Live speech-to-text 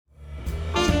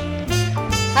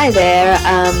Hi there,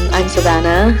 I'm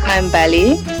Savannah. I'm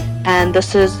Bali. And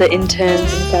this is the Interns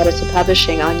Insider to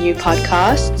Publishing, our new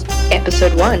podcast,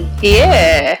 episode 1.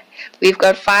 Yeah, we've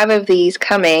got 5 of these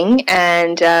coming,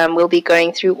 and we'll be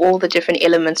going through all the different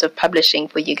elements of publishing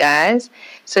for you guys.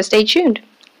 So stay tuned.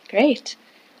 Great.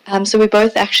 So we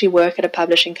both actually work at a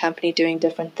publishing company doing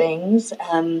different things.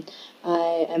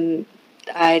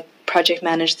 I project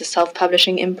manage the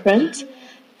self-publishing imprint,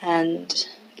 and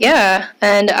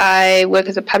I work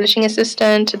as a publishing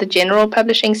assistant to the general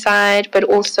publishing side, but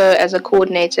also as a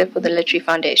coordinator for the Literary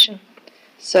Foundation.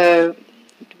 So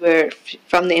we're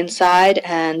from the inside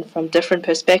and from different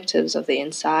perspectives of the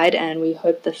inside, and we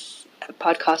hope this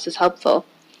podcast is helpful.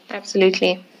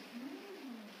 Absolutely.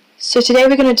 So today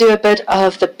we're going to do a bit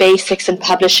of the basics in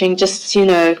publishing, just,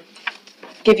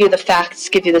 give you the facts,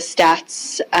 give you the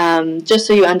stats, just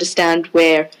so you understand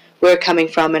where we're coming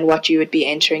from and what you would be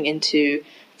entering into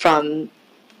from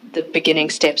the beginning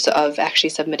steps of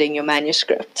actually submitting your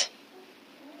manuscript.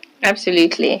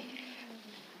 Absolutely.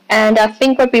 And I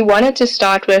think what we wanted to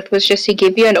start with was just to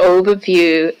give you an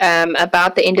overview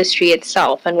about the industry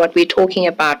itself and what we're talking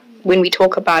about when we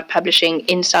talk about publishing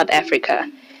in South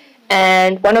Africa.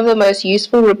 And one of the most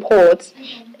useful reports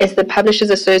is the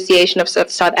Publishers Association of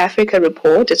South Africa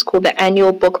report. It's called the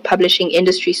Annual Book Publishing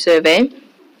Industry Survey.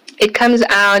 It comes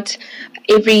out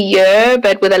every year,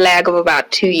 but with a lag of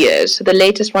about 2 years. So the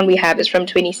latest one we have is from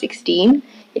 2016.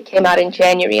 It came out in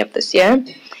January of this year.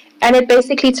 And it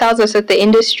basically tells us that the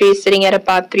industry is sitting at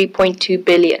about 3.2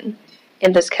 billion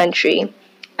in this country.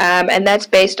 And that's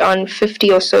based on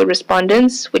 50 or so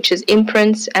respondents, which is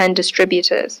imprints and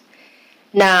distributors.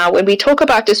 Now, when we talk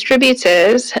about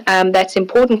distributors, that's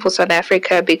important for South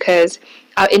Africa because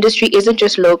our industry isn't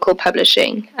just local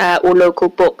publishing or local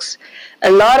books. A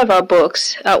lot of our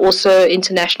books are also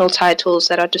international titles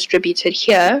that are distributed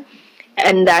here,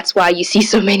 and that's why you see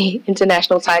so many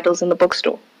international titles in the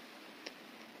bookstore.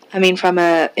 I mean, from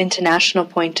an international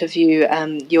point of view,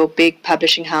 your big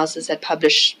publishing houses that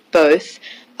publish both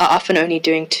are often only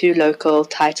doing 2 local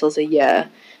titles a year,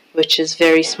 which is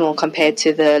very small compared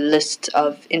to the list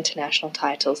of international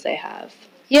titles they have.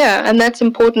 Yeah, and that's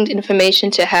important information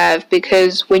to have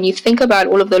because when you think about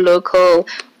all of the local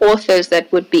authors that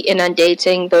would be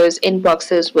inundating those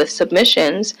inboxes with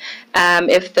submissions,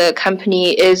 if the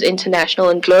company is international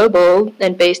and global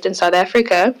and based in South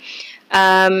Africa,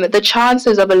 the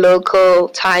chances of a local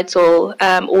title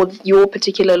or your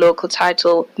particular local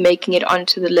title making it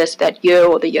onto the list that year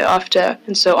or the year after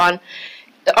and so on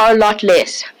are a lot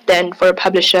less than for a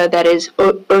publisher that is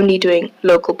only doing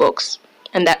local books,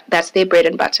 and that's their bread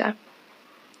and butter.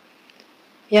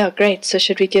 Yeah, great. So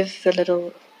should we give a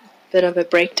little bit of a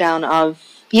breakdown of...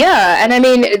 Yeah, and I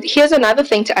mean, here's another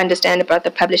thing to understand about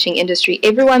the publishing industry.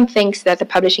 Everyone thinks that the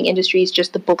publishing industry is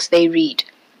just the books they read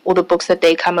or the books that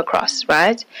they come across,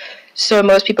 right? So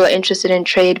most people are interested in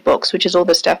trade books, which is all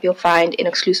the stuff you'll find in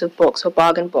exclusive books or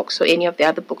bargain books or any of the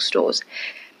other bookstores.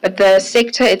 But the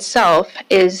sector itself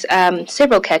is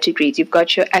several categories. You've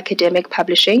got your academic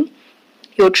publishing,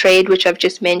 your trade, which I've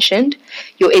just mentioned,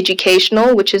 your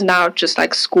educational, which is now just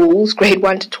like schools, grade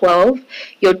 1 to 12,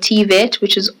 your TVET,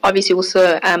 which is obviously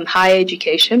also higher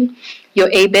education, your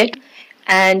ABET,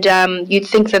 and you'd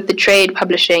think that the trade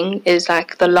publishing is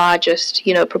like the largest,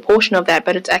 proportion of that,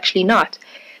 but it's actually not.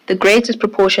 The greatest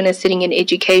proportion is sitting in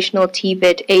educational,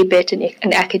 TVET, ABET,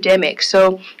 and academic.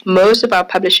 So most of our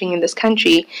publishing in this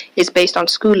country is based on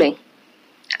schooling.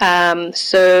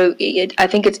 I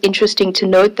think it's interesting to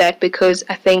note that because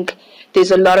I think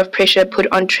there's a lot of pressure put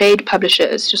on trade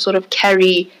publishers to sort of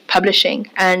carry publishing,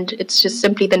 and it's just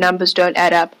simply the numbers don't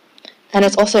add up. And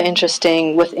it's also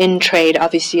interesting, within trade,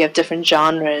 obviously you have different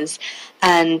genres,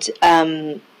 and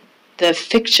the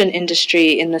fiction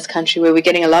industry in this country, where we're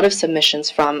getting a lot of submissions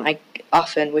from,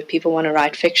 often when people want to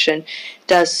write fiction,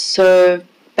 does so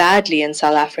badly in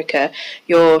South Africa.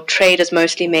 Your trade is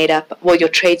mostly made up, your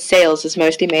trade sales is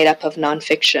mostly made up of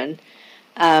non-fiction,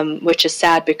 which is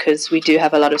sad because we do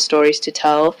have a lot of stories to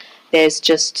tell. There's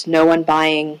just no one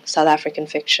buying South African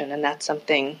fiction, and that's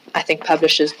something I think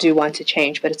publishers do want to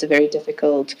change, but it's a very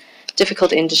difficult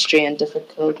industry and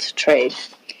difficult trade.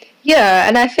 Yeah,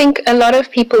 and I think a lot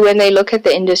of people, when they look at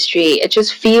the industry, it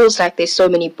just feels like there's so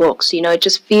many books, it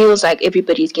just feels like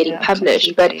everybody's getting published.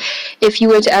 Absolutely. But if you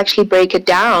were to actually break it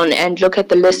down and look at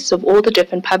the lists of all the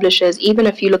different publishers, even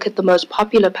if you look at the most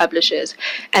popular publishers,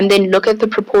 and then look at the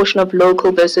proportion of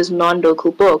local versus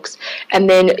non-local books, and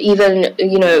then even,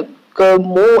 go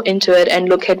more into it and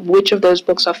look at which of those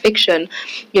books are fiction,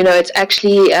 it's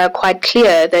actually quite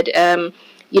clear that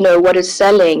what is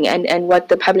selling and what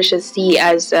the publishers see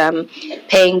as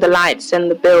paying the lights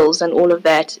and the bills and all of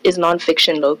that is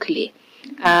nonfiction locally.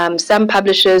 Some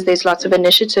publishers, there's lots of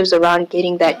initiatives around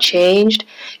getting that changed,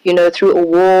 through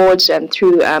awards and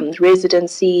through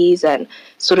residencies and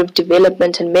sort of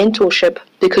development and mentorship,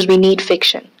 because we need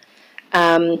fiction.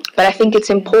 But I think it's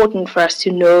important for us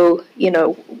to know,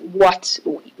 what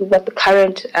the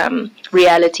current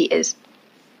reality is.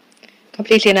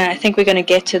 Completely, and I think we're going to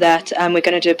get to that. We're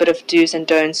going to do a bit of do's and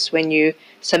don'ts when you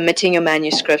submitting your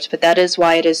manuscript, but that is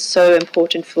why it is so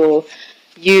important for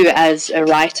you as a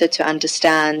writer to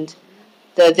understand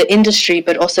the industry,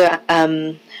 but also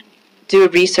do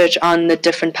research on the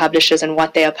different publishers and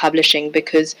what they are publishing,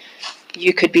 because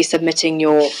you could be submitting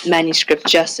your manuscript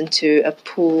just into a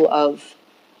pool of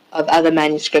other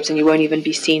manuscripts and you won't even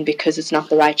be seen because it's not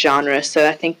the right genre. So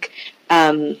I think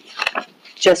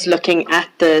just looking at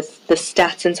the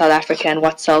stats in South Africa and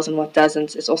what sells and what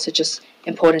doesn't, it's also just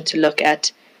important to look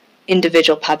at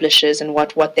individual publishers and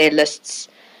what their lists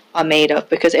are made of,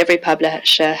 because every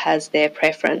publisher has their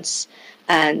preference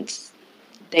and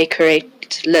they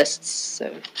create lists.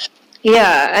 So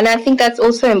yeah, and I think that's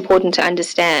also important to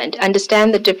understand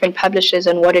the different publishers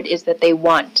and what it is that they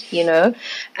want.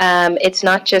 It's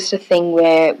not just a thing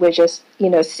where we're just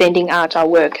sending out our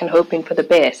work and hoping for the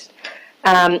best.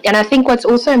 And I think what's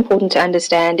also important to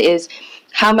understand is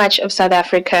how much of South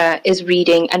Africa is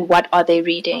reading and what are they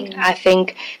reading. I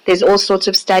think there's all sorts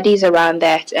of studies around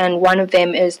that, and one of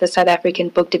them is the South African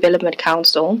Book Development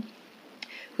Council,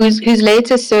 whose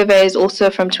latest survey is also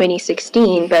from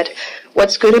 2016. But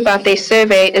what's good about their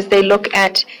survey is they look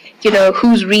at,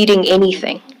 who's reading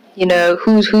anything,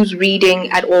 who's reading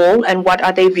at all and what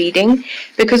are they reading,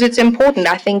 because it's important.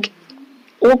 I think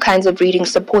all kinds of reading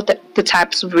support the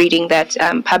types of reading that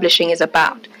publishing is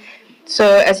about.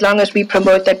 So as long as we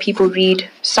promote that people read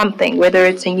something, whether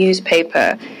it's a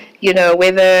newspaper,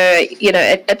 whether,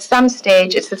 at some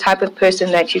stage it's the type of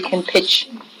person that you can pitch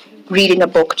reading a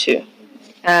book to.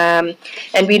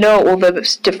 And we know all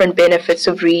the different benefits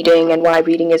of reading and why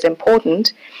reading is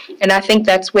important. And I think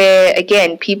that's where,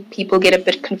 again, people get a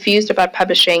bit confused about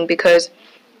publishing, because,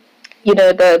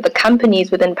 the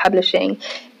companies within publishing,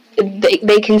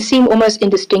 they can seem almost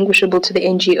indistinguishable to the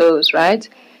NGOs, right?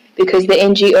 Because the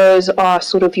NGOs are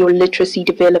sort of your literacy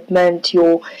development,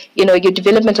 your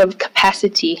development of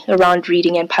capacity around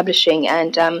reading and publishing,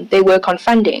 and they work on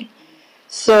funding.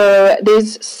 So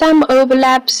there's some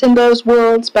overlaps in those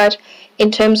worlds, but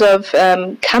in terms of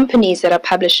companies that are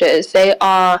publishers, they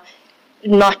are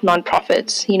not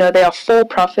non-profits. They are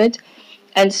for-profit.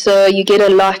 And so you get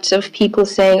a lot of people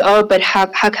saying, oh, but how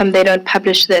come they don't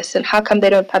publish this and how come they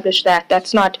don't publish that?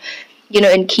 That's not,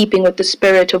 in keeping with the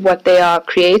spirit of what they are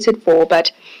created for.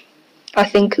 But I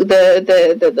think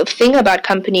the thing about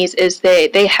companies is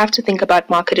they have to think about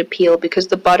market appeal, because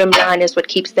the bottom line is what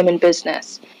keeps them in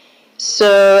business.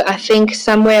 So I think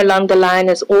somewhere along the line,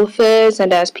 as authors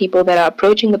and as people that are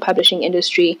approaching the publishing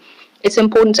industry, it's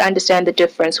important to understand the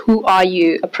difference. Who are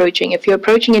you approaching? If you're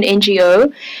approaching an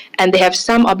NGO and they have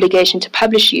some obligation to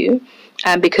publish you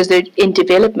because they're in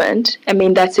development,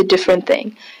 that's a different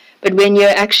thing. But when you're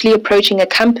actually approaching a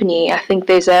company, I think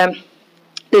there's a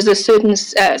certain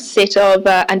set of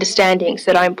understandings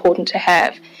that are important to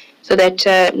have, so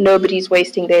that nobody's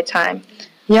wasting their time.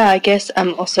 Yeah, I guess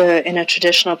also in a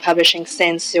traditional publishing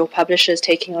sense, your publisher is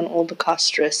taking on all the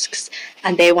cost risks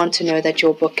and they want to know that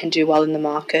your book can do well in the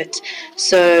market.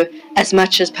 So as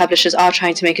much as publishers are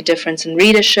trying to make a difference in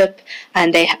readership,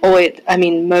 and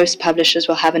most publishers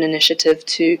will have an initiative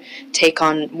to take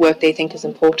on work they think is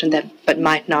important but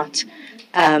might not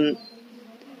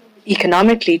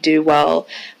economically do well.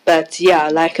 But yeah,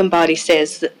 like Mbadi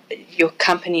says, your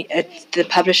company, the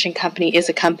publishing company is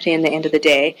a company in the end of the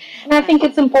day. And I think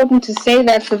it's important to say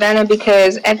that, Savannah,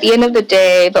 because at the end of the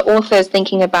day, the author is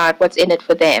thinking about what's in it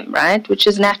for them, right? Which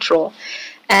is natural.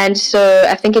 And so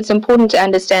I think it's important to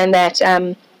understand that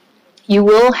you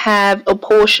will have a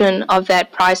portion of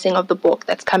that pricing of the book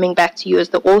that's coming back to you as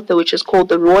the author, which is called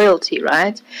the royalty,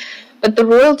 right? But the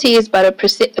royalty is but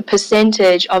a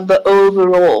percentage of the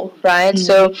overall, right? Mm-hmm.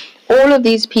 So all of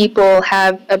these people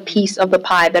have a piece of the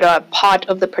pie that are part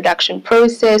of the production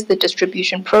process, the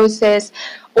distribution process.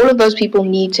 All of those people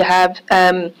need to have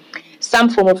some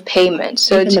form of payment.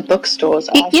 So even the bookstores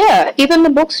are. Yeah, even the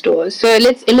bookstores. So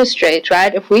let's illustrate,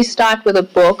 right? If we start with a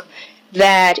book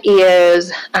that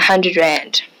is 100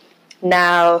 Rand.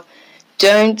 Now,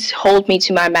 don't hold me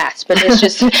to my maths, but let's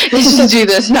just do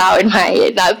this now in my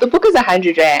head. Now, if the book is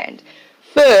 100 Rand,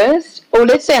 first, or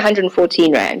let's say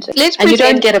 114 Rand. Let's and you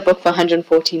don't get a book for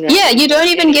 114 Rand. Yeah, you don't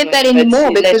even get that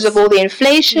anymore because of all the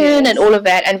inflation and all of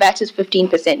that, and VAT is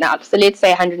 15% now. So let's say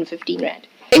 115 Rand.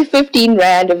 15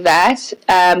 Rand of that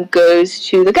goes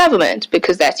to the government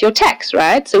because that's your tax,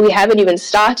 right? So we haven't even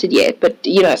started yet, but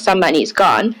some money is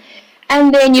gone.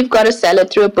 And then you've got to sell it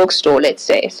through a bookstore, let's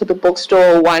say. So the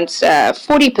bookstore wants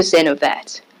 40% of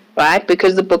that, right?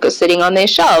 Because the book is sitting on their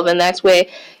shelf, and that's where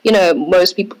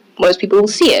most people will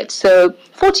see it. So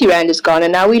 40 Rand is gone,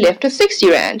 and now we're left with 60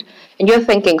 Rand. And you're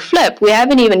thinking, flip, we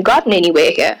haven't even gotten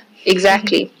anywhere here.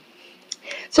 Exactly.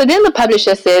 So then the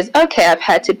publisher says, okay, I've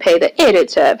had to pay the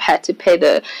editor, I've had to pay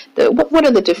the what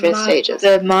are the different stages?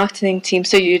 The marketing team.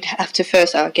 So you'd have to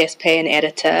first, I guess, pay an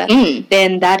editor.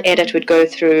 Then that edit would go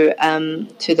through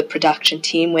to the production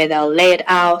team where they'll lay it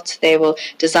out. They will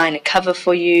design a cover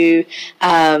for you.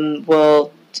 I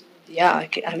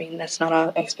mean, that's not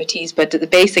our expertise,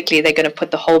 but basically they're going to put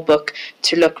the whole book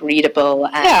to look readable.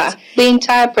 And the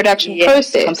entire production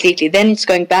process. Completely. Then it's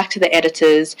going back to the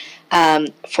editors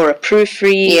for a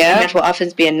proofread, and that will often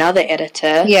be another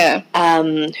editor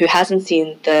who hasn't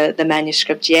seen the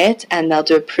manuscript yet, and they'll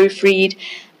do a proofread.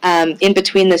 In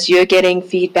between this, you're getting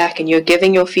feedback and you're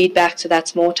giving your feedback, so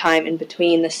that's more time in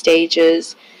between the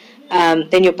stages.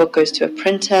 Then your book goes to a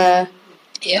printer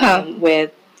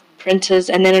where printers,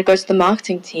 and then it goes to the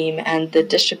marketing team and the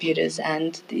distributors,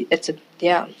 and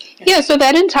so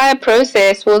that entire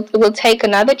process will take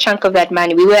another chunk of that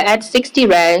money. We were at 60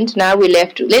 Rand, now we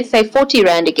left, let's say 40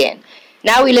 Rand again.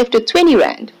 Now we left with 20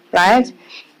 Rand, right?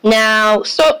 Now,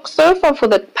 so far for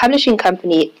the publishing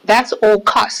company, that's all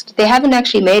cost. They haven't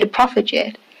actually made a profit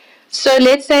yet. So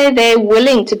let's say they're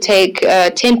willing to take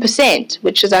 10%,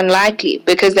 which is unlikely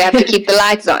because they have to keep the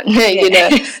lights on,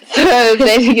 So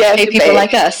then you have to pay people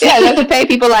like us. Yeah, they have to pay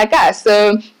people like us.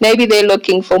 So maybe they're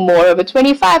looking for more of a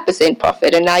 25%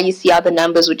 profit, and now you see how the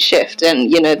numbers would shift, and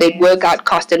they'd work out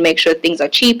cost and make sure things are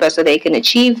cheaper so they can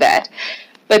achieve that.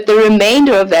 But the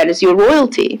remainder of that is your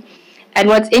royalty. And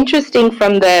what's interesting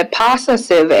from the PASA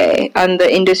survey on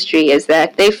the industry is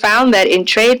that they found that in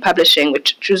trade publishing,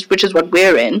 which is what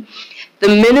we're in, the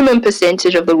minimum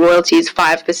percentage of the royalty is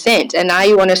 5%. And now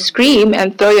you want to scream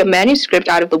and throw your manuscript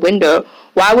out of the window.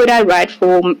 Why would I write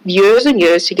for years and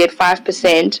years to get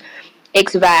 5%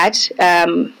 ex VAT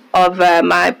of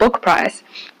my book price?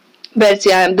 But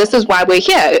this is why we're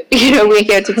here. We're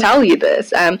here to tell you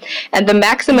this. And the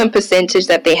maximum percentage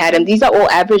that they had, and these are all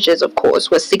averages, of course,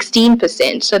 was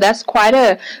 16%. So that's quite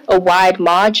a wide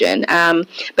margin.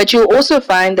 But you'll also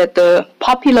find that the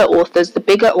popular authors, the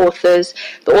bigger authors,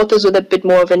 the authors with a bit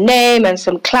more of a name and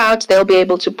some clout, they'll be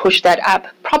able to push that up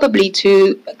probably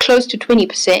to close to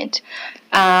 20%.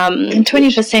 And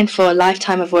 20% for a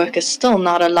lifetime of work is still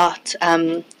not a lot.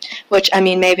 Which, I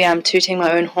mean, maybe I'm tooting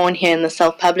my own horn here in the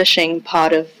self-publishing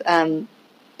part of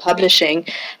publishing,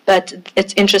 but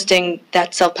it's interesting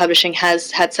that self-publishing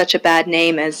has had such a bad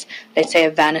name as, let's say, a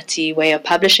vanity way of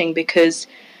publishing, because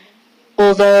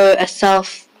although a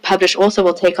self-published author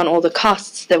will take on all the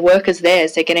costs, the work is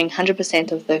theirs. They're getting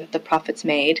 100% of the profits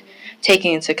made,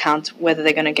 taking into account whether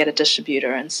they're going to get a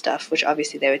distributor and stuff, which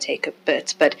obviously they would take a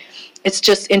bit. But it's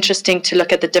just interesting to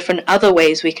look at the different other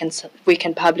ways we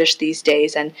can publish these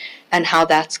days, and how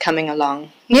that's coming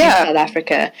along in South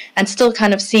Africa, and still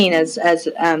kind of seen as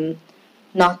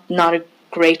not a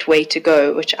great way to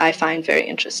go, which I find very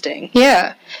interesting.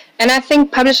 Yeah. And I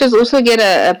think publishers also get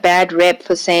a bad rep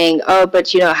for saying, oh,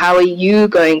 but how are you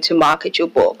going to market your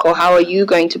book, or how are you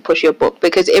going to push your book?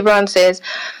 Because everyone says,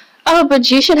 oh, but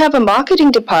you should have a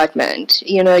marketing department.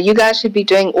 You guys should be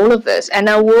doing all of this. And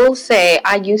I will say,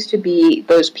 I used to be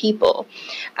those people.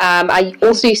 I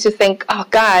also used to think, oh,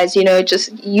 guys,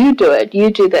 just you do it,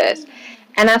 you do this.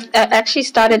 And I've actually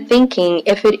started thinking,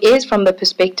 if it is from the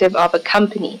perspective of a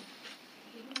company,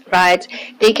 right,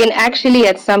 they can actually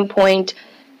at some point,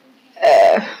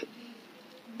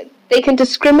 they can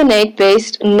discriminate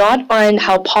based not on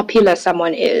how popular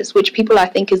someone is, which people I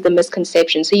think is the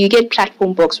misconception. So you get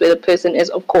platform books where the person is,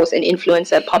 of course, an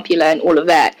influencer, popular, and all of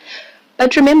that.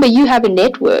 But remember, you have a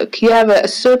network, you have a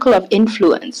circle of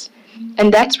influence.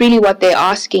 And that's really what they're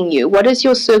asking you. What is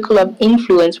your circle of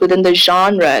influence within the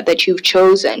genre that you've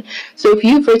chosen? So if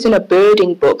you've written a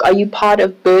birding book, are you part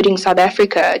of Birding South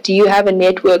Africa? Do you have a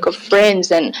network of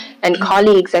friends and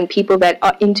colleagues and people that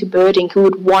are into birding who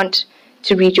would want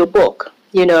to read your book?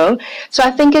 So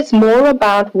I think it's more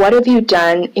about what have you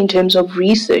done in terms of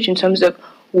research, in terms of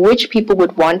which people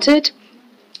would want it,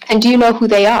 and do you know who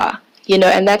they are?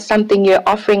 And that's something you're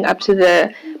offering up to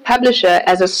the publisher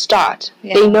as a start.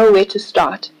 Yeah. They know where to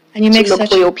start. And you to look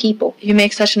for your people. You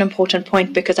make such an important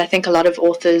point, because I think a lot of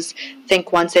authors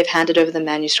think once they've handed over the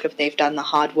manuscript, they've done the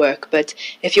hard work. But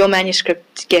if your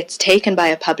manuscript gets taken by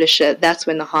a publisher, that's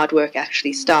when the hard work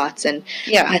actually starts. And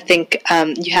I think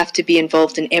you have to be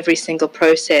involved in every single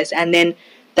process. And then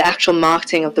the actual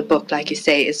marketing of the book, like you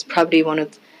say, is probably one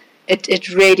of it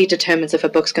really determines if a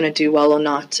book's going to do well or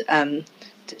not.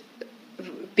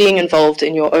 Being involved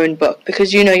in your own book,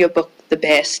 because you know your book the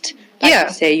best. Like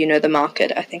you say, you know the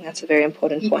market. I think that's a very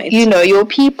important point. You know your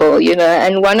people,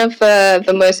 and one of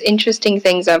the most interesting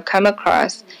things I've come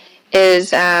across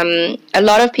is a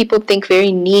lot of people think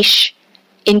very niche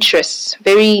interests,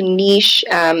 very niche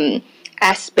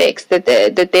aspects that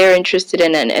they're interested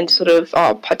in and sort of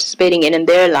are participating in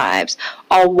their lives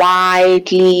are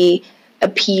widely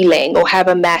appealing or have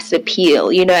a mass appeal,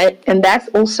 and that's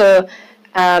also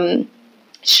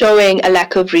showing a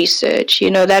lack of research.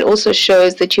 That also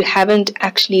shows that you haven't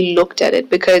actually looked at it,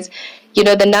 because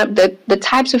the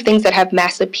types of things that have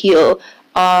mass appeal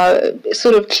are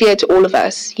sort of clear to all of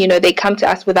us. They come to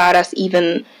us without us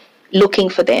even looking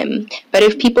for them. But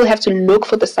if people have to look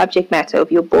for the subject matter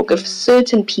of your book, if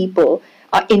certain people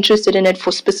are interested in it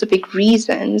for specific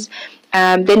reasons,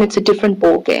 then it's a different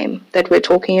ball game that we're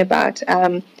talking about.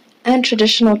 And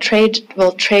traditional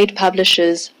trade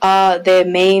publishers are their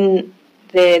main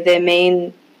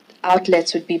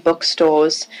outlets would be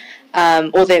bookstores,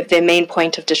 or their main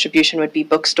point of distribution would be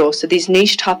bookstores. So these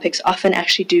niche topics often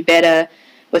actually do better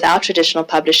without traditional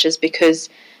publishers, because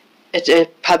a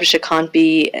publisher can't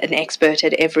be an expert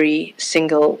at every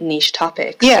single niche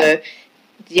topic. So,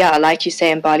 like you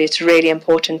say, Mbali, it's really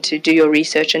important to do your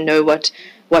research and know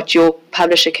what your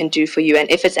publisher can do for you, and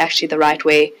if it's actually the right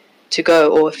way to go,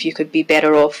 or if you could be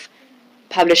better off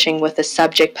publishing with a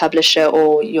subject publisher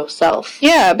or yourself.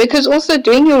 Yeah, because also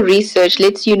doing your research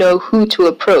lets you know who to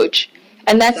approach.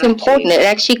 And that's important. It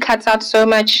actually cuts out so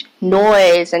much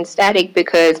noise and static,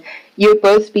 because you're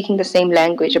both speaking the same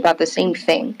language about the same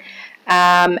thing.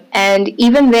 And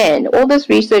even then, all this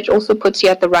research also puts you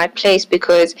at the right place,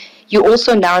 because you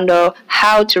also now know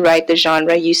how to write the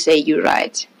genre you say you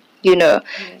write. Yes.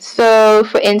 So,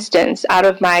 for instance, out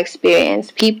of my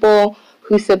experience, people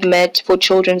who submit for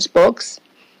children's books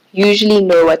usually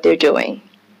know what they're doing.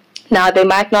 Now, they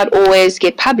might not always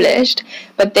get published,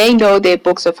 but they know their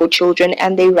books are for children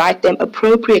and they write them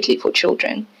appropriately for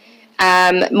children.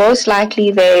 Most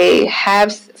likely they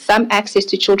have some access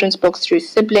to children's books through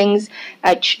siblings,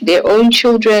 their own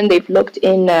children. They've looked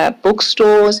in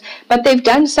bookstores, but they've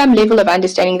done some level of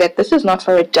understanding that this is not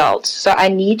for adults. So I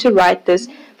need to write this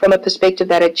from a perspective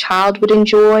that a child would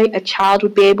enjoy, a child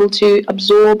would be able to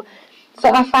absorb.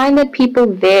 So I find that people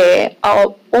there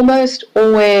are almost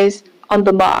always on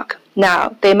the mark.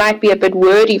 Now, they might be a bit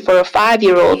wordy for a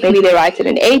 5-year-old, maybe they write at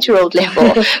an 8-year-old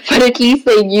level, but at least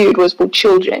they knew it was for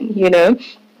children,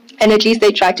 and at least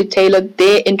they tried to tailor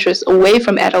their interests away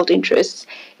from adult interests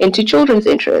into children's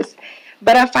interests.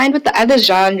 But I find with the other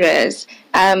genres,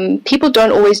 people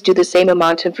don't always do the same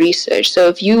amount of research. So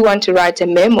if you want to write a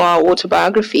memoir or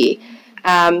autobiography,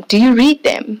 do you read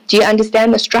them? Do you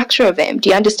understand the structure of them? Do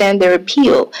you understand their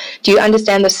appeal? Do you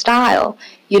understand the style?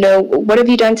 What have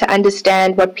you done to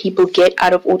understand what people get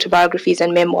out of autobiographies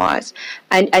and memoirs?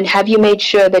 And have you made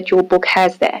sure that your book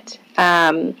has that?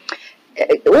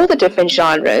 All the different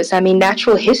genres. I mean,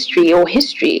 natural history or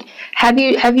history. Have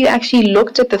you actually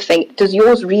looked at the thing? Does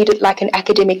yours read it like an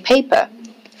academic paper,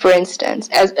 for instance,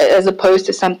 as opposed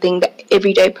to something that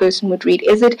everyday person would read?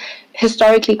 Is it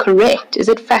historically correct? Is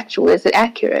it factual? Is it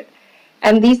accurate?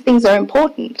 And these things are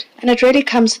important. And it really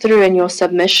comes through in your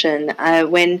submission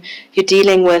when you're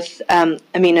dealing with,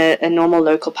 a normal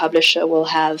local publisher will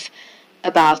have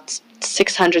about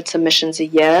 600 submissions a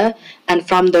year, and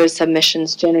from those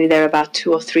submissions, generally there are about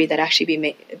 2 or 3 that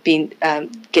actually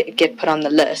get put on the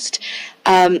list.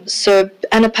 And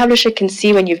a publisher can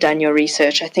see when you've done your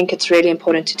research. I think it's really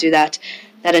important to do that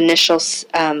initial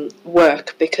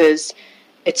work, because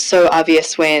it's so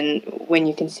obvious when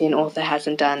you can see an author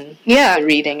hasn't done the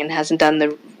reading and hasn't done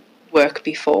the work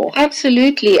before.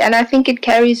 Absolutely, and I think it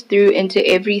carries through into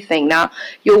everything. Now,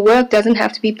 your work doesn't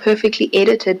have to be perfectly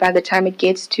edited by the time it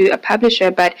gets to a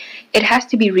publisher, but it has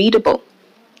to be readable,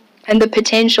 and the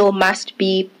potential must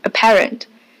be apparent.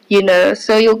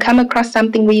 So you'll come across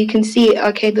something where you can see,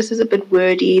 okay, this is a bit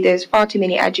wordy, there's far too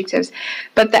many adjectives,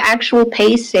 but the actual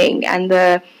pacing and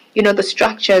the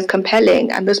structure is compelling,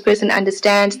 and this person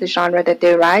understands the genre that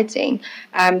they're writing.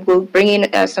 We'll bring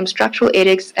in some structural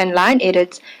edits and line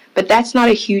edits, but that's not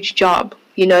a huge job.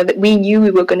 That we knew we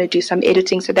were going to do some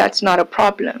editing, so that's not a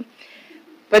problem.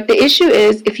 But the issue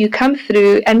is if you come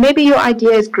through and maybe your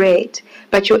idea is great,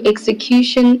 but your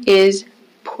execution is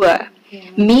poor.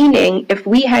 Meaning, if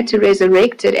we had to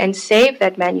resurrect it and save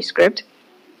that manuscript,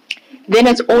 then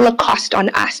it's all a cost on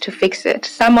us to fix it.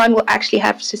 Someone will actually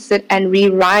have to sit and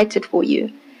rewrite it for you,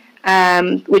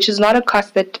 which is not a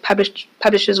cost that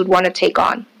publishers would want to take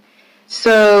on.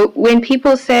 So when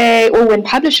people say, or when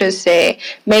publishers say,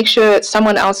 make sure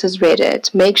someone else has read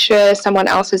it, make sure someone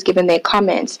else has given their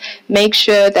comments, make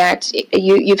sure that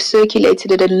you've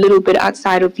circulated it a little bit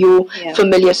outside of your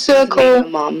familiar circle. Your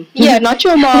mom. Yeah, not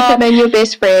your mom and your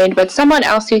best friend, but someone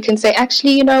else who can say,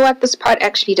 actually, you know what, this part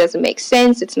actually doesn't make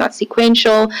sense, it's not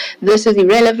sequential, this is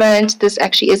irrelevant, this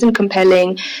actually isn't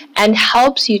compelling, and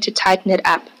helps you to tighten it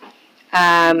up.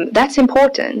 That's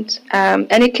important,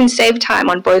 and it can save time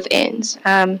on both ends.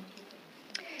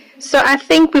 So I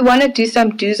think we want to do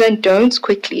some do's and don'ts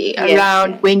quickly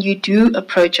around when you do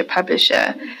approach a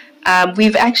publisher.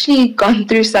 We've actually gone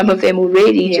through some of them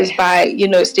already just by,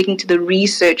 sticking to the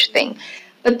research thing.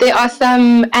 But there are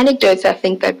some anecdotes, I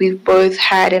think, that we've both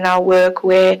had in our work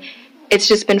where it's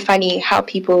just been funny how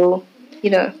people...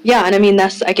 Yeah, and I mean,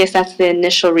 I guess that's the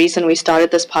initial reason we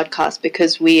started this podcast,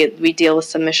 because we deal with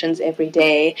submissions every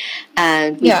day,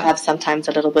 and we have sometimes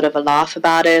a little bit of a laugh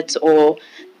about it, or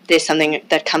there's something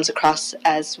that comes across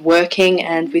as working,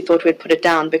 and we thought we'd put it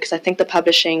down, because I think the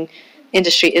publishing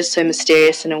industry is so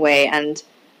mysterious in a way, and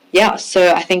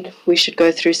so I think we should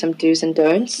go through some do's and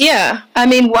don'ts. Yeah, I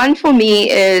mean, one for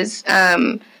me is,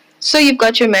 so you've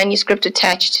got your manuscript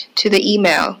attached to the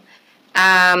email,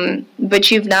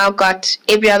 but you've now got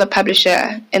every other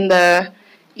publisher in the,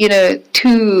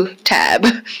 to tab.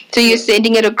 So you're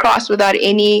sending it across without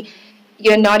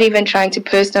you're not even trying to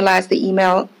personalize the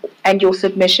email and your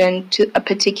submission to a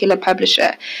particular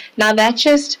publisher. Now that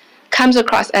just comes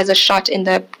across as a shot in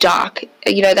the dark.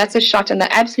 That's a shot in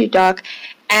the absolute dark.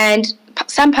 And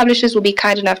some publishers will be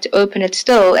kind enough to open it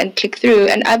still and click through,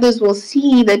 and others will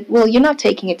see that, well, you're not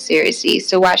taking it seriously,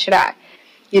 so why should I?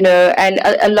 And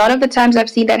a lot of the times I've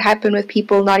seen that happen with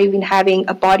people not even having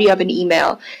a body of an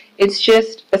email. It's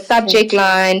just a subject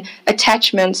line,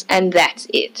 attachments, and that's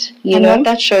it. What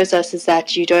that shows us is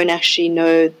that you don't actually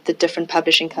know the different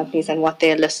publishing companies and what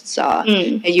their lists are.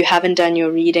 You haven't done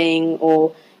your reading,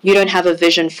 or you don't have a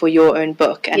vision for your own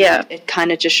book. And it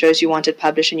kind of just shows you want it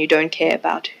published and you don't care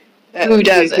about who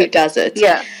does it.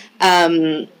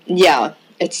 Yeah.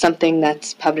 It's something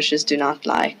that publishers do not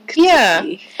like. Yeah.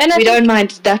 And we don't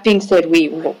mind. That being said,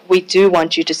 we do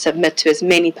want you to submit to as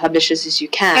many publishers as you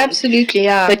can. Absolutely,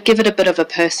 yeah. But give it a bit of a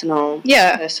personal.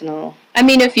 I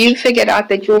mean, if you figured out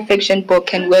that your fiction book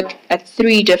can work at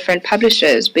 3 different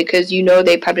publishers because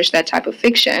they publish that type of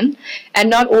fiction, and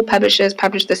not all publishers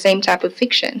publish the same type of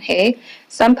fiction, hey?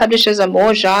 Some publishers are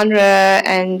more genre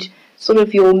and sort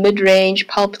of your mid-range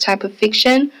pulp type of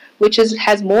fiction, which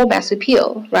has more mass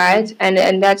appeal, right?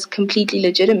 And that's completely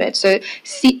legitimate. So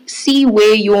see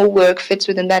where your work fits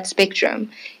within that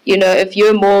spectrum. If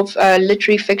you're more of a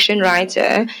literary fiction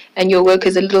writer and your work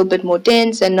is a little bit more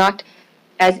dense and not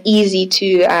as easy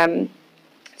to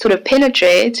sort of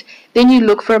penetrate, then you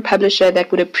look for a publisher that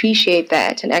would appreciate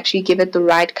that and actually give it the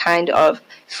right kind of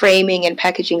framing and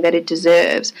packaging that it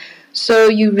deserves. So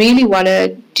you really want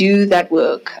to do that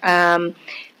work.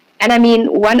 And I mean,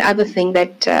 one other thing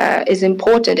that is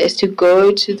important is to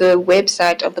go to the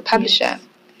website of the publisher.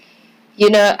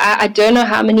 I don't know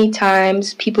how many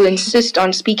times people insist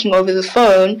on speaking over the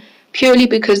phone purely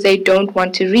because they don't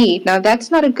want to read. Now,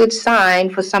 that's not a good sign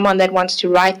for someone that wants to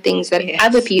write things that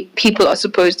other people are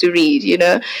supposed to read,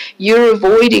 You're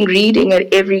avoiding reading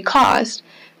at every cost,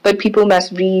 but people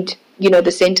must read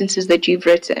the sentences that you've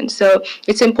written. So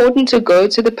it's important to go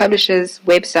to the publisher's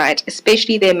website,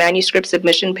 especially their manuscript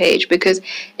submission page, because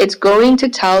it's going to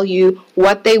tell you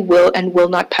what they will and will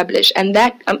not publish. And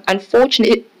that,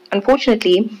 unfortunately,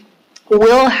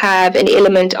 will have an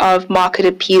element of market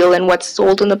appeal and what's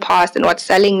sold in the past and what's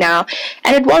selling now.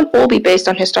 And it won't all be based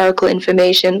on historical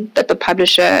information that the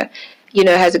publisher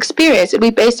has experienced. It'll be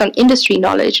based on industry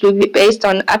knowledge. It'll be based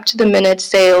on up-to-the-minute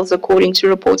sales according to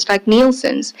reports like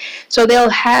Nielsen's. So they'll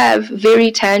have very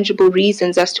tangible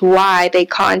reasons as to why they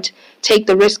can't take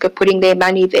the risk of putting their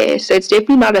money there. So it's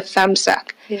definitely not a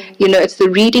thumbsuck. It's the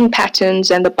reading patterns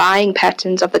and the buying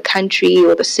patterns of the country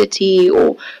or the city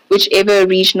or whichever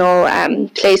regional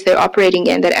place they're operating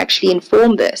in that actually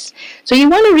inform this. So you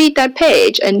want to read that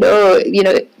page and know,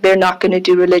 they're not going to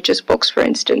do religious books, for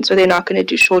instance, or they're not going to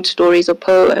do short stories or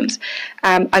poems,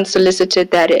 unsolicited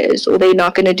that is, or they're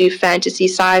not going to do fantasy,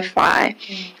 sci-fi,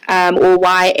 or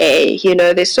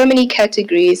YA. There's so many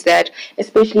categories that,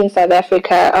 especially in South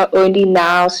Africa, are only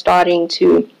now starting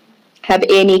to have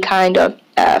any kind of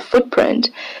footprint.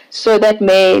 So that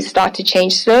may start to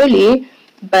change slowly,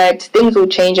 but things will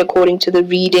change according to the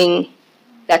reading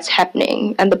that's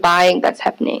happening and the buying that's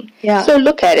happening. Yeah. So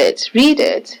look at it, read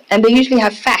it, and they usually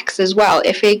have facts as well,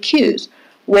 FAQs,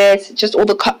 where it's just all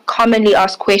the commonly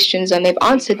asked questions and they've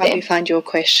answered them. You'll find your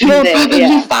question You'll there.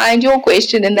 probably find your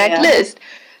question in that list.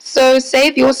 So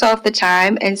save yourself the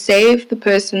time and save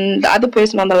the other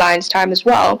person on the line's time as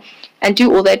well, and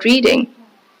do all that reading.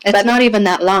 It's not even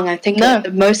that long. I think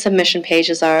most submission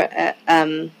pages are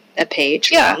a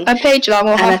page long. A page long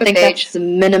or half a page. And I think that's the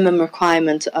minimum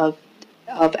requirement of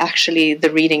actually the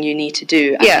reading you need to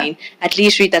do. I mean, at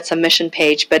least read that submission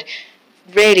page, but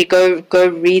really go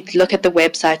read, look at the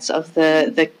websites of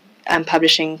the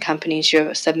publishing companies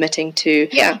you're submitting to.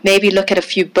 Yeah. Maybe look at a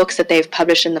few books that they've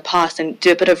published in the past and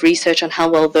do a bit of research on how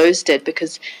well those did,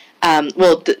 because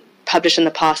published in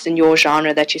the past in your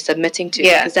genre that you're submitting to,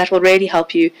 because that will really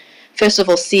help you, first of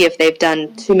all, see if they've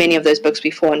done too many of those books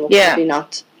before and will probably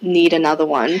not need another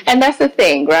one. And that's the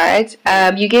thing, right?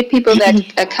 You get people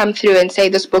that come through and say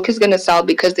this book is going to sell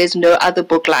because there's no other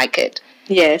book like it.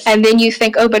 Yes. And then you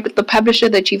think, oh, but the publisher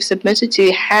that you've submitted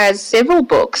to has several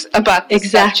books about this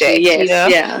subject. Yes, you know?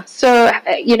 Yeah. So,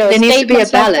 there needs to be a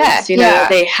balance. You know,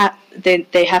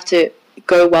 they have to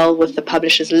go well with the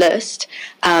publisher's list.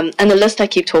 And the list I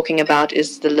keep talking about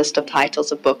is the list of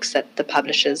titles of books that the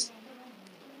publishers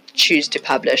choose to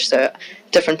publish. So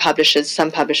different publishers, some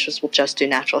publishers will just do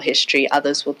natural history,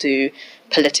 others will do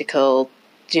political,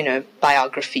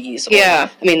 biographies. I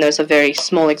mean, those are very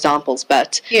small examples,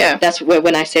 but that's where,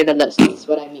 when I say the list, that's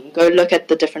what I mean. Go look at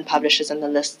the different publishers and the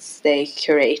lists they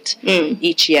curate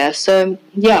each year. So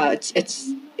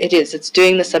it's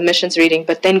doing the submissions reading,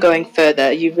 but then going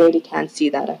further, you really can see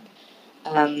that.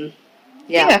 And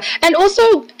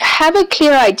also have a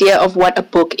clear idea of what a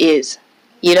book is,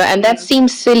 and that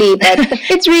seems silly, but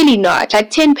it's really not. Like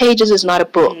 10 pages is not a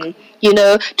book.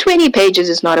 20 pages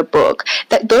is not a book.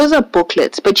 Those are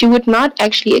booklets, but you would not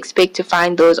actually expect to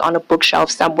find those on a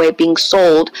bookshelf somewhere being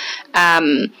sold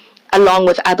along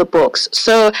with other books.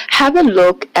 So have a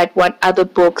look at what other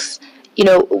books,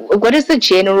 what is the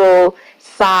general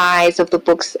size of the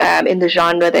books in the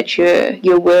genre that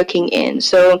you're working in.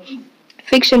 So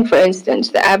fiction, for instance,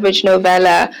 the average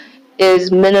novella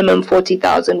is minimum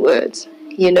 40,000 words,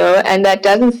 and that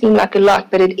doesn't seem like a lot,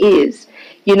 but it is.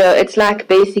 It's like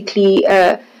basically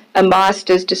a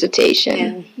master's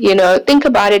dissertation. Think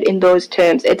about it in those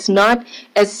terms. It's not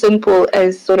as simple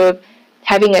as sort of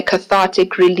having a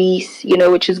cathartic release,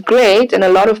 which is great, and a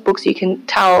lot of books you can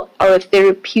tell are a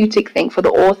therapeutic thing for the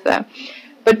author.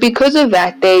 But because of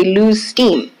that, they lose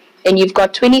steam, and you've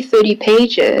got 20, 30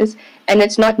 pages, and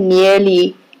it's not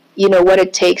nearly, what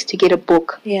it takes to get a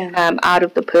book out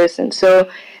of the person. So,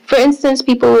 for instance,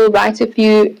 people will write a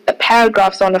few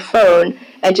paragraphs on a phone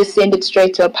and just send it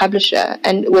straight to a publisher,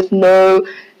 and with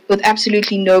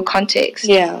absolutely no context.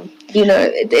 Yeah.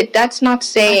 That's not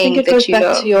saying I think it goes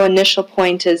back to your initial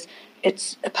point, is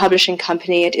it's a publishing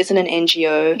company, it isn't an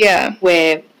NGO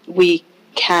where we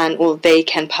can or they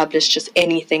can publish just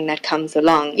anything that comes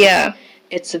along. Yeah.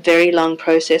 It's a very long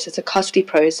process, it's a costly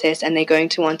process, and they're going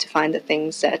to want to find the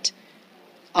things that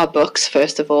are books,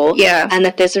 first of all, and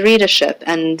that there's a readership.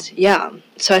 And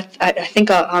so I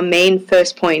think our main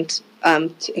first point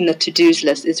in the to-dos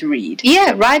list is read.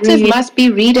 Writers must be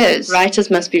readers.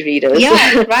 Writers must be readers.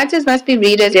 Writers must be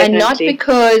readers. And not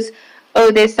because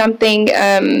there's something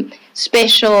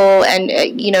special and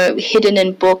hidden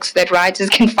in books that writers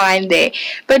can find there,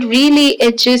 but really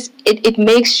it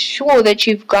makes sure that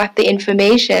you've got the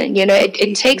information.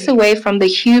 It takes away from the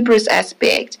hubris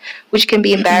aspect, which can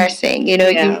be embarrassing.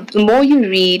 The more you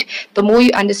read, the more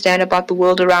you understand about the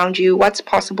world around you, what's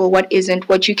possible, what isn't,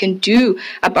 what you can do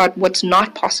about what's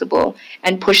not possible,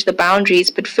 and push the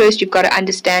boundaries. But first you've got to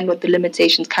understand what the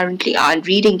limitations currently are, and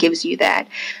reading gives you that.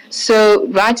 So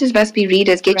writers must be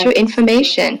readers. Get your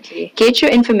information. Get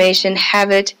your information,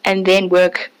 have it, and then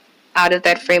work out of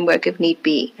that framework if need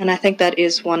be. And I think that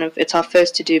is it's our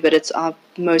first to do, but it's our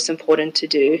most important to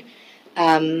do.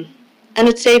 And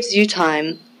it saves you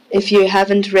time. If you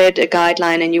haven't read a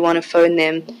guideline and you want to phone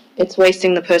them, it's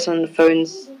wasting the person on the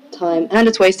phone's time, and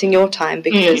it's wasting your time,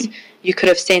 because you could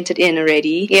have sent it in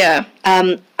already.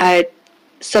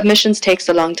 Submissions takes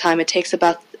a long time. It takes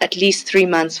about at least 3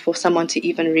 months for someone to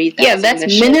even read that that's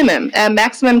submission. minimum.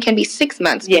 Maximum can be 6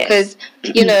 months, because,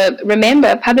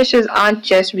 remember, publishers aren't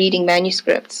just reading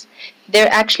manuscripts.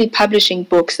 They're actually publishing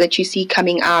books that you see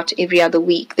coming out every other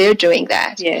week. They're doing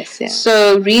that.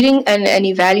 So reading and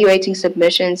evaluating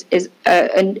submissions is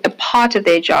a part of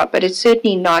their job, but it's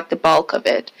certainly not the bulk of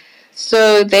it.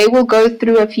 So they will go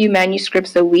through a few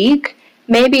manuscripts a week.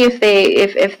 Maybe if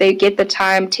they get the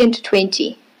time, 10 to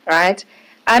 20, right?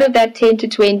 out of that 10 to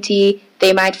 20,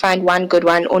 they might find one good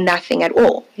one or nothing at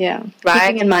all. Yeah. Right?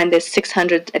 Keeping in mind there's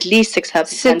at least 600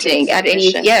 sitting at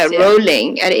any,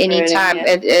 rolling at any time,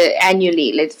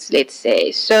 annually, let's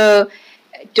say. So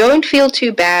don't feel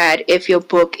too bad if your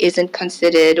book isn't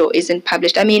considered or isn't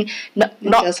published. I mean, it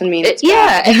doesn't mean it's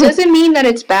bad. Yeah, it doesn't mean that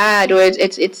it's bad, or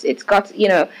it's got,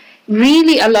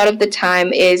 really a lot of the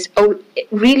time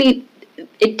really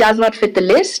it does not fit the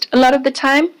list a lot of the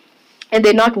time, and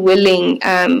they're not willing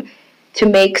to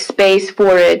make space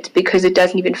for it because it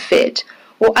doesn't even fit.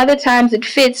 Or other times it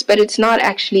fits, but it's not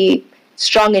actually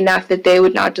strong enough that they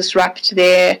would not disrupt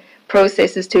their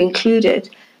processes to include it.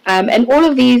 And all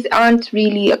of these aren't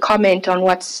really a comment on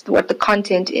what the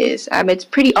content is. It's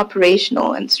pretty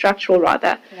operational and structural,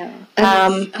 rather. Yeah.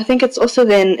 I think it's also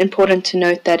then important to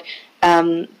note that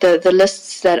the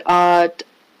lists that are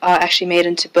actually made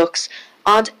into books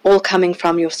aren't all coming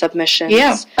from your submissions.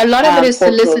 Yeah, a lot of it is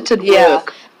solicited work. Yeah.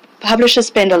 Publishers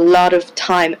spend a lot of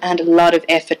time and a lot of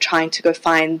effort trying to go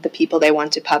find the people they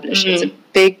want to publish. Mm-hmm.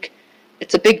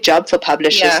 It's a big job for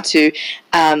publishers to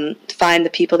find the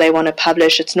people they want to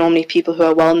publish. It's normally people who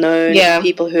are well known,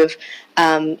 people who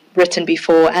have written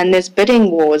before, and there's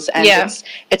bidding wars. And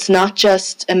it's not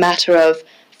just a matter of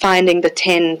finding the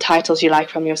 10 titles you like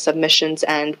from your submissions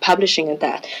and publishing it.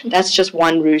 That's just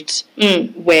one route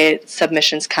where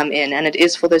submissions come in, and it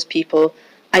is for those people,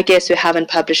 I guess, who haven't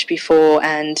published before.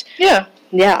 And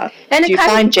and you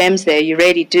find gems there, you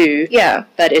really do.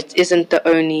 But it isn't the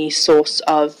only source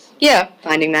of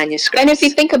finding manuscripts. And if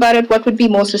you think about it, what would be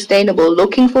more sustainable?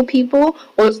 Looking for people,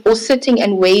 or sitting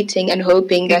and waiting and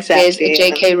hoping that there's a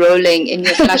J.K. Rowling in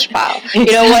your slush pile?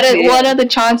 What are the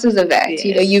chances of that?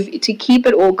 Yes. To keep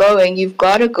it all going, you've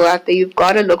got to go out there, you've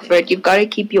got to look for it, you've got to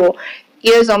keep your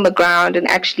ears on the ground and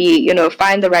actually,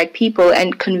 find the right people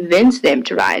and convince them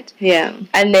to write. Yeah.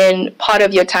 And then part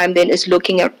of your time then is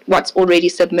looking at what's already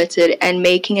submitted and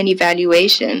making an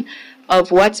evaluation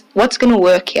of what's going to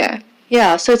work here.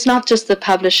 Yeah, so it's not just the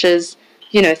publishers,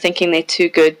 thinking they're too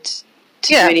good to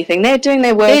do anything. They're doing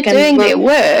their work.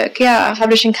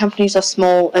 Publishing companies are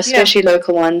small, especially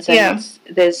local ones, and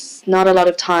there's not a lot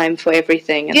of time for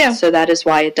everything. And so that is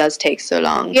why it does take so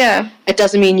long. Yeah. It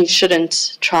doesn't mean you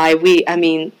shouldn't try.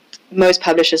 Most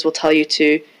publishers will tell you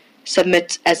to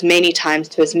submit as many times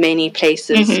to as many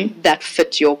places that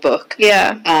fit your book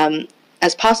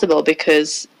as possible,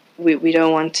 because we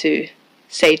don't want to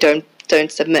say don't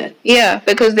submit. Yeah,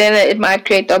 because then it might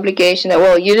create the obligation that,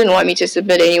 well, you didn't want me to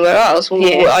submit anywhere else. Well,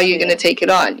 are you going to take it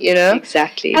on,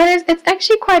 Exactly. And it's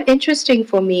actually quite interesting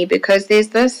for me, because there's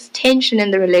this tension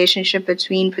in the relationship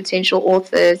between potential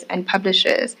authors and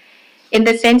publishers, in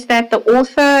the sense that the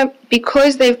author,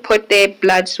 because they've put their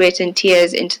blood, sweat, and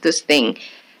tears into this thing,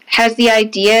 has the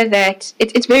idea that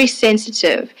it's very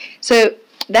sensitive. So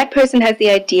that person has the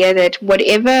idea that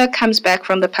whatever comes back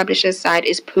from the publisher's side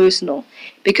is personal,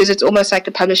 because it's almost like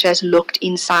the publisher has looked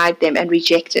inside them and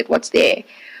rejected what's there,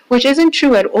 which isn't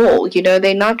true at all.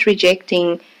 They're not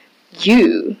rejecting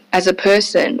you as a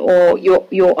person or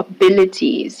your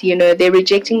abilities. They're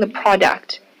rejecting the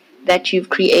product that you've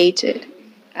created.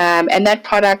 And that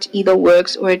product either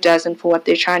works or it doesn't for what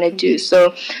they're trying to do.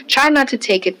 So try not to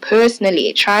take it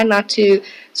personally. Try not to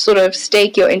sort of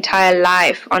stake your entire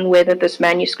life on whether this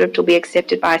manuscript will be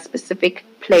accepted by a specific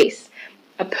place,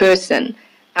 a person.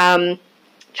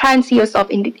 Try and see yourself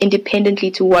independently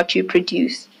to what you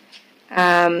produce,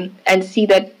 and see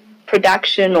that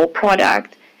production or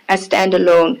product as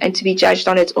standalone and to be judged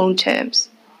on its own terms.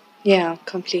 Yeah,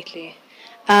 completely.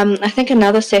 I think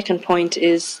another second point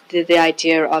is the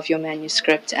idea of your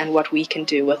manuscript and what we can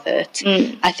do with it.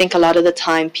 I think a lot of the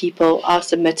time people are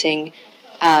submitting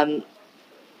an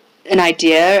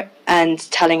idea and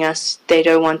telling us they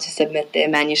don't want to submit their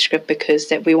manuscript because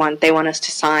they want us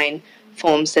to sign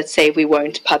forms that say we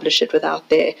won't publish it without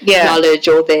their knowledge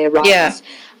or their rights. Yeah.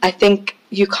 I think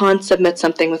you can't submit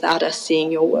something without us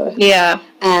seeing your work. Yeah.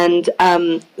 And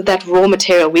that raw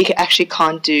material we actually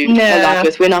can't do a lot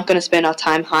with. We're not going to spend our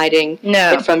time hiding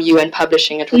it from you and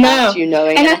publishing it without you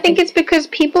knowing. And I think it's because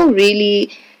people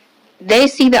really, they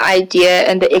see the idea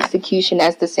and the execution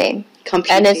as the same.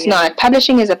 Completely, and it's not.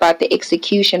 Publishing is about the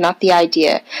execution, not the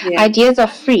idea. Yeah. Ideas are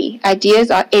free.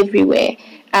 Ideas are everywhere.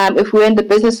 If we're in the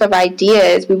business of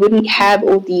ideas, we wouldn't have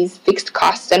all these fixed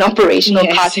costs and operational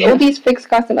costs. Yeah. All these fixed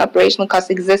costs and operational costs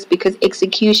exist because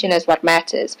execution is what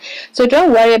matters. So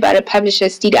don't worry about a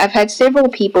publisher's deed. I've had several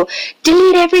people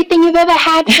delete everything you've ever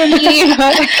had from me,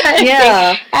 that kind of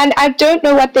thing. And I don't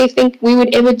know what they think we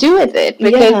would ever do with it,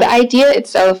 because the idea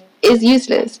itself is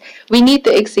useless. We need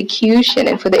the execution,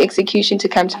 and for the execution to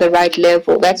come to the right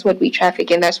level, that's what we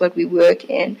traffic in, that's what we work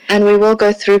in. And we will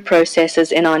go through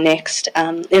processes in our next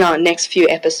few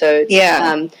episodes.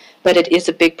 Yeah. But it is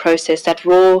a big process. That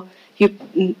raw,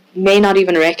 you may not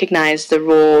even recognize the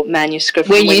raw manuscript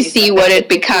when you see what it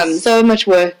becomes. So much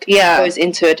work goes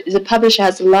into it. The publisher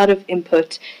has a lot of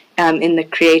input in the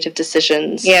creative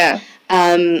decisions. Yeah.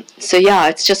 So yeah,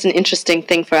 it's just an interesting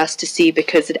thing for us to see,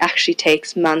 because it actually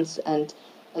takes months and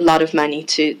a lot of money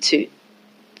to take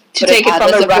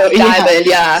it from a rough diamond.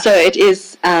 Yeah. So it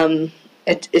is.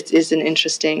 It is an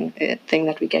interesting thing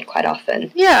that we get quite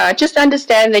often. Yeah, just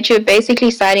understand that you're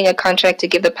basically signing a contract to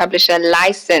give the publisher a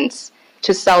license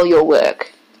to sell your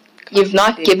work. You've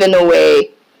not given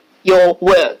away your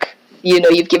work.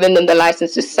 You've given them the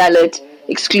license to sell it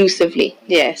exclusively.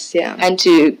 Yes, yeah. And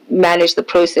to manage the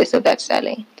process of that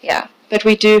selling. Yeah. But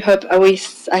we do hope,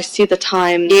 I see the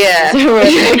time. Yeah.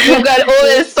 We've got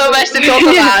so much to talk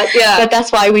about. Yeah. But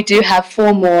that's why we do have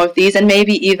 4 more of these, and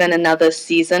maybe even another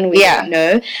season. We don't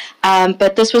know.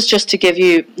 But this was just to give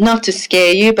you, not to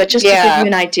scare you, but just to give you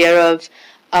an idea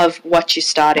of what you're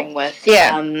starting with.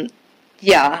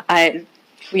 Yeah.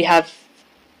 We have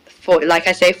 4, like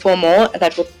I say, 4 more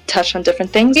that will touch on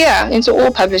different things. Yeah, into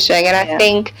all publishing. And I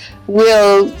think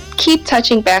we'll keep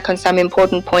touching back on some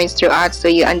important points throughout so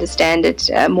you understand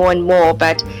it more and more.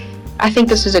 But I think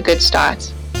this was a good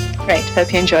start. Great.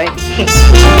 Hope you enjoy.